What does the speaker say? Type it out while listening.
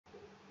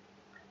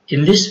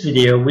In this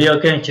video, we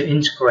are going to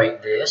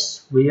integrate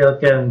this. We are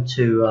going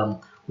to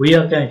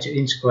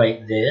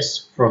integrate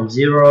this from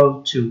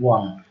 0 to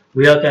 1.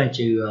 We are going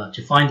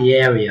to find the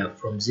area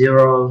from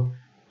 0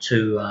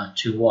 to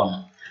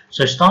 1.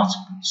 So start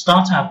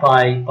out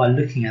by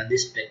looking at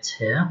this bit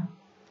here.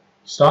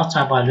 Start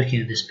out by looking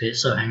at this bit.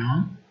 So hang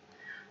on.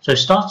 So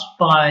start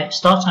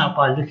out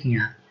by looking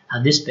at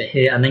this bit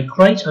here, and then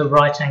create a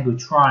right angle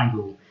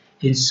triangle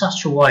in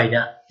such a way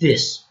that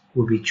this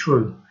will be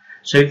true.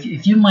 So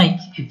if you make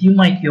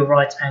your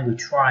right angle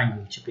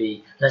triangle to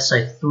be, let's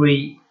say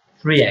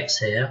 3x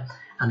here,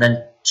 and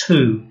then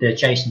 2, the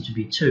adjacent to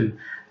be 2,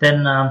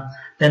 then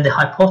the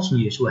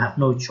hypotenuse will have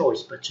no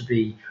choice but to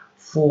be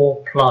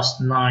 4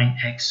 plus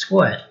 9x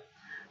squared.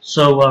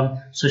 So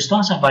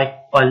start out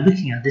by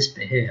looking at this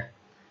bit here.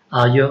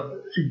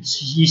 You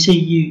see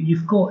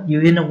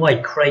you in a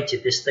way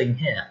created this thing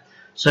here.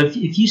 So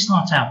if you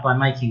start out by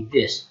making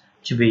this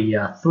to be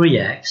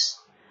 3x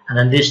and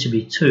then this to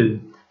be 2,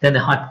 then the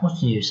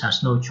hypotenuse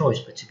has no choice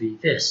but to be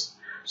this.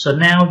 So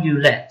now you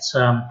let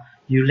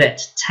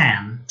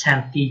tan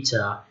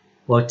theta,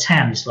 well,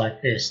 tan is like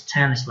this,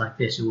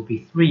 it will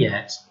be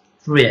 3x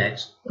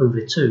over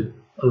 2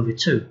 over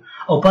 2.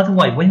 Oh, by the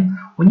way,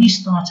 when you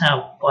start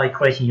out by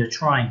creating your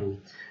triangle,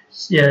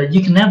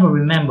 you can never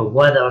remember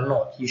whether or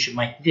not you should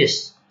make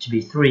this to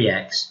be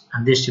 3x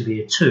and this to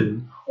be a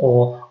 2,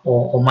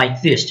 or make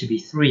this to be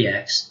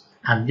 3x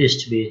and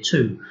this to be a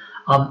 2.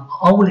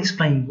 I will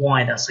explain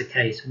why that's the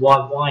case,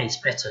 why it's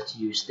better to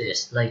use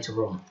this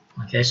later on.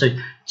 Okay, so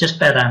just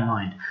bear that in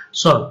mind.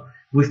 So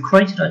we've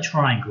created a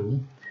triangle.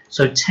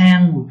 So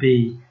tan would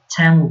be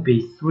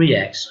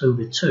 3x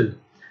over 2.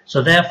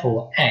 So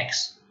therefore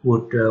x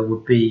would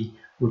be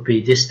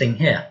this thing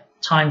here,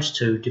 times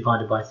 2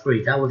 divided by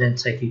 3. That will then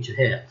take you to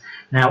here.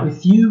 Now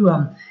if you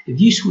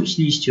switch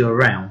these two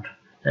around,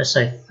 let's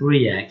say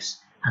 3x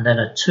and then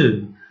a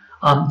 2,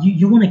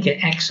 you want to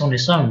get x on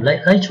its own.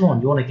 Later on,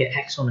 you want to get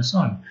x on its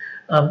own.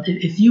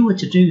 If you were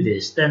to do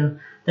this, then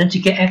to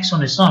get x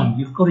on its own,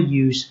 you've got to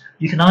use.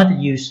 You can either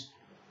use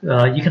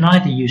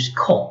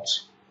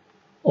cot,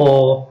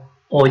 or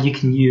you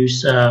can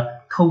use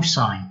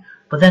cosine.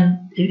 But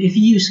then if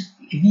you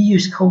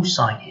use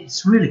cosine,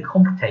 it's really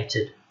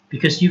complicated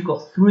because you've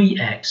got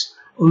 3x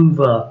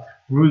over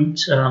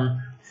root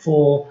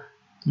 4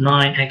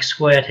 9x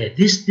squared here.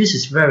 This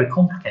is very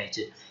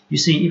complicated. You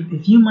see,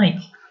 if you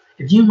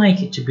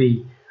make it to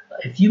be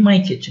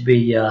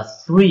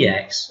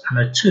 3x and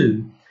a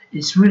 2,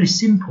 it's really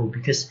simple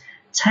because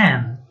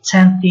tan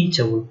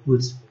theta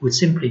would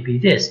simply be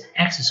this.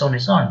 X is on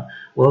its own.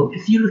 Well,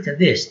 if you look at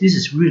this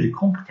is really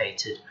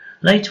complicated.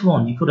 Later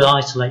on, you've got to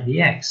isolate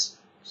the x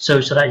so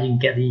that you can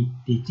get the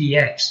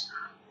dx.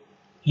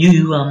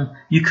 You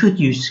could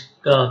use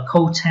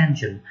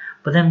cotangent,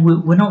 but then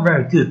we're not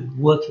very good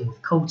working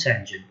with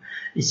cotangent.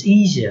 It's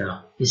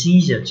easier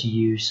to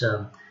use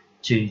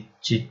to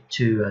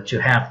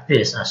have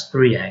this as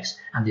 3x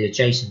and the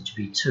adjacent to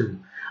be 2.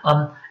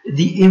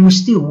 It will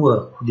still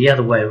work the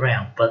other way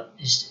around, but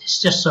it's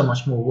just so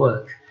much more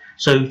work.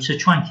 So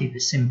try and keep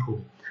it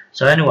simple.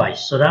 So anyway,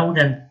 so that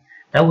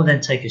will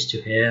then take us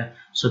to here.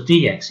 So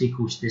dx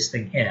equals this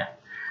thing here.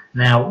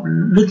 Now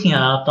looking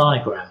at our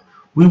diagram,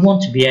 we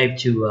want to be able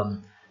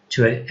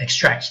to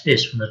extract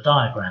this from the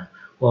diagram.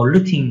 Well,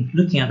 looking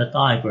at the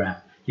diagram,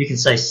 you can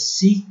say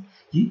this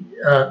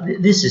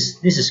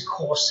is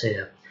cos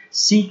here.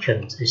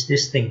 Secant is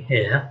this thing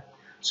here.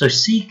 So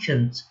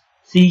secant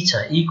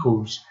theta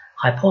equals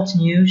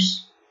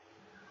hypotenuse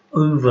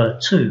over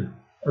 2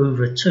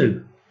 over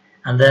 2,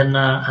 and then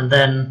now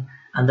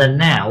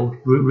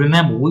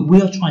remember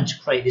we are trying to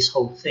create this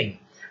whole thing.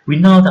 We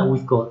know that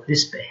we've got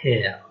this bit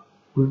here.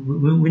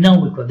 We know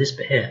we've got this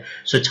bit here.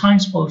 So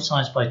times both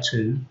sides by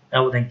 2. That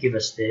will then give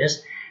us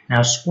this.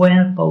 Now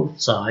square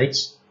both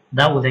sides.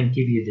 That will then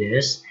give you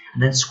this,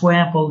 and then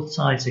square both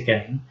sides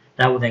again.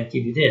 That will then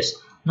give you this.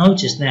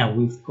 Notice now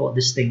we've got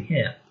this thing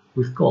here.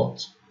 We've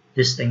got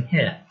this thing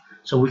here.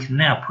 So we can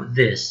now put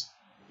this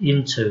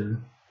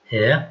into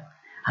here,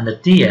 and the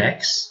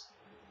dx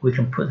we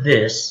can put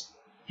this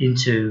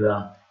into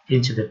the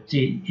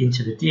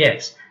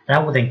dx.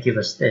 That will then give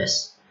us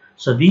this.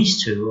 So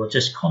these two are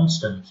just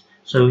constant.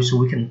 So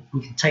we can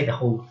take the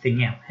whole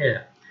thing out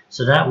here.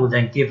 So that will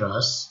then give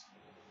us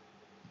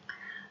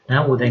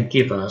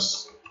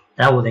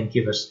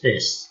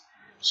this.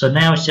 So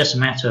now it's just a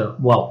matter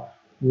of, well,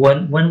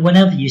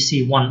 whenever you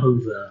see 1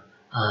 over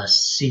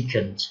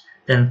secant,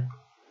 then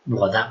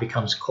that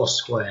becomes cos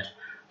squared.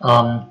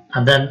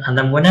 And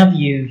then whenever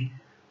you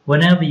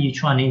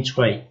try and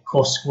integrate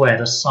cos squared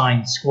or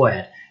sine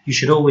squared, you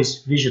should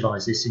always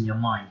visualize this in your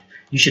mind.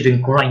 You should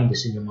ingrain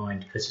this in your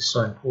mind because it's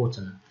so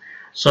important.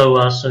 So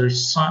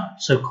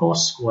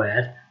cos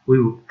squared, we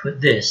will put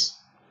this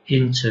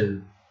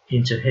into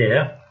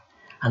here,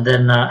 and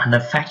then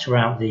factor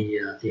out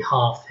the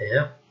half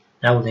here.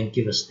 That will then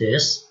give us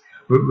this.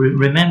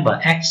 Remember,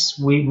 x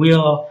we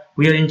are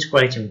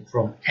integrating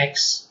from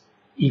x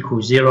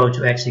equals 0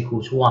 to x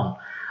equals 1.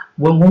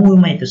 When we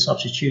make the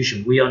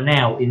substitution, we are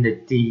now in the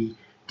d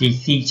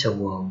theta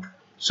world.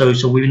 So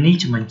we need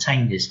to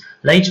maintain this.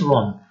 Later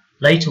on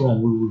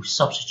we will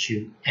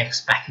substitute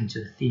x back into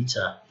the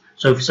theta.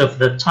 So for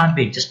the time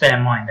being, just bear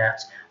in mind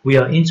that we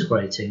are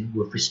integrating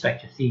with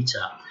respect to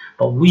theta,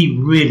 but we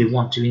really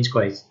want to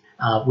integrate.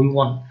 We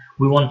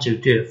want to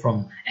do it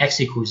from x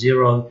equals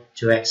 0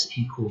 to x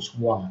equals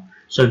 1.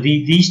 So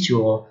these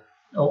two are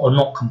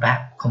not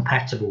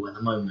compatible at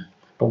the moment,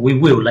 but we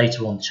will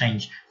later on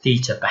change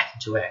theta back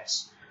into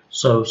x.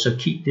 So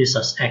keep this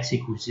as x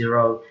equals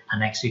 0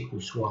 and x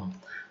equals 1.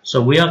 So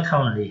we are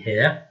currently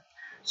here.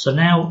 So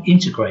now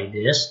integrate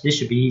this. This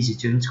should be easy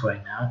to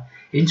integrate now.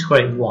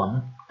 Integrate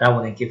 1, that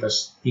will then give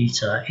us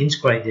theta.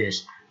 Integrate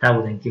this, that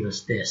will then give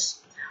us this.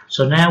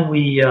 So now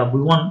we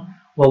want,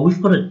 well,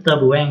 we've got a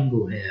double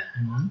angle here.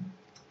 Hang on.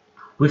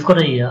 We've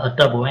got a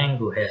double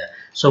angle here.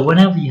 So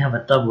whenever you have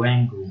a double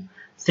angle,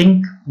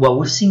 think, well,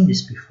 we've seen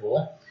this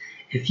before.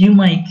 If you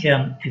make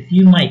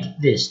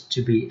this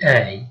to be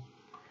A,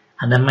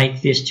 and then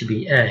make this to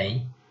be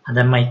A, and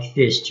then make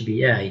this to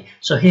be A.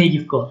 So here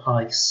you've got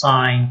like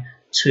sine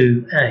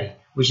 2A,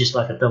 which is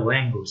like a double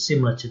angle,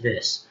 similar to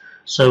this.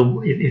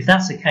 So if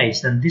that's the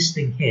case, then this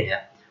thing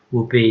here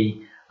will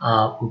be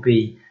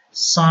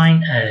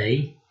sine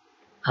A,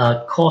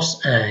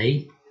 cos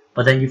A,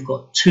 but then you've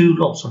got two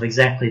lots of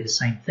exactly the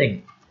same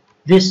thing.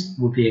 This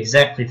will be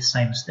exactly the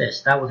same as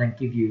this. That will then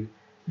give you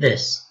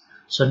this.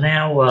 So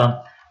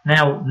now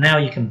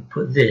you can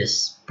put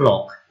this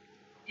block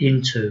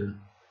into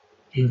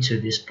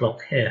this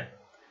block here.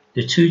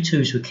 The two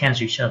 2's will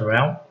cancel each other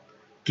out,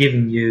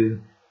 giving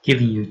you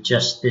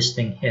just this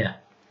thing here.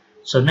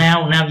 So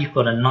now you've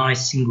got a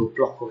nice single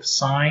block of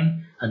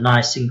sine, a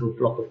nice single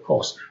block of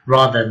cos,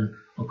 rather than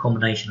a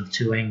combination of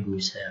two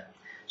angles here.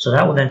 So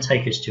that will then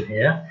take us to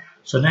here.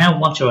 So now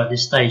once you're at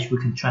this stage, we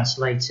can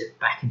translate it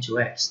back into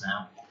x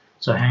now.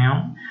 So hang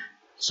on.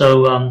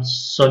 So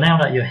now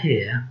that you're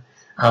here,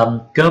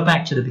 go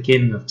back to the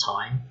beginning of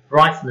time.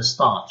 Right from the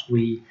start,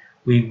 we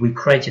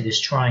created this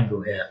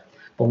triangle here,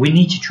 but we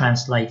need to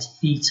translate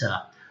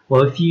theta.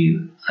 Well, if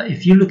you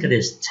look at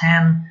this,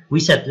 tan, we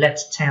said let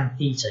tan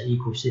theta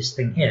equals this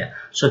thing here.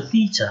 So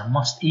theta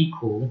must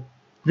equal,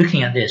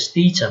 looking at this,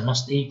 theta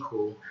must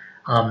equal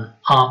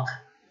arc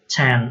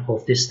tan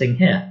of this thing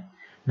here.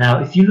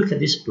 Now, if you look at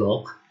this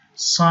block,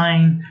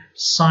 sine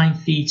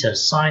theta,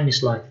 sine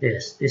is like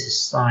this. This is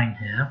sine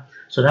here.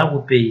 So that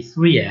would be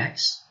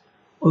 3x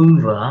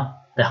over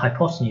the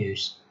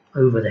hypotenuse,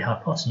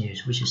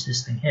 which is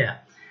this thing here.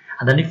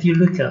 And then if you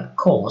look at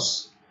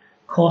cos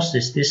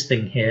is this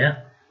thing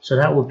here. So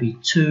that would be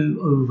 2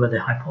 over the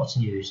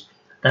hypotenuse.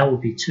 That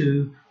would be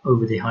 2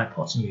 over the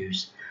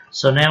hypotenuse.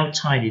 So now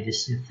tidy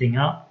this thing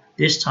up.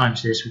 This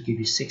times this will give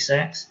you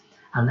 6x.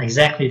 And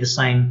exactly the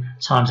same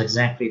times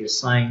exactly the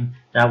same.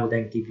 That will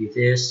then give you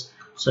this.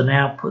 So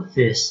now put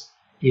this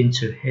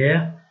into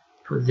here.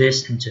 Put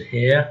this into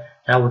here.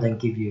 That will then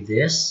give you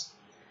this.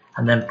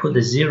 And then put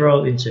the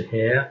 0 into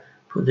here.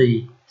 Put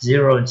the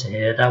 0 into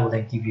here. That will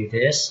then give you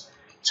this.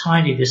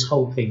 Tidy this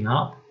whole thing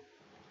up.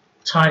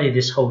 Tidy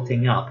this whole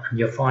thing up, and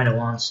your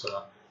final answer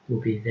will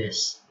be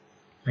this.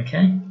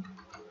 Okay?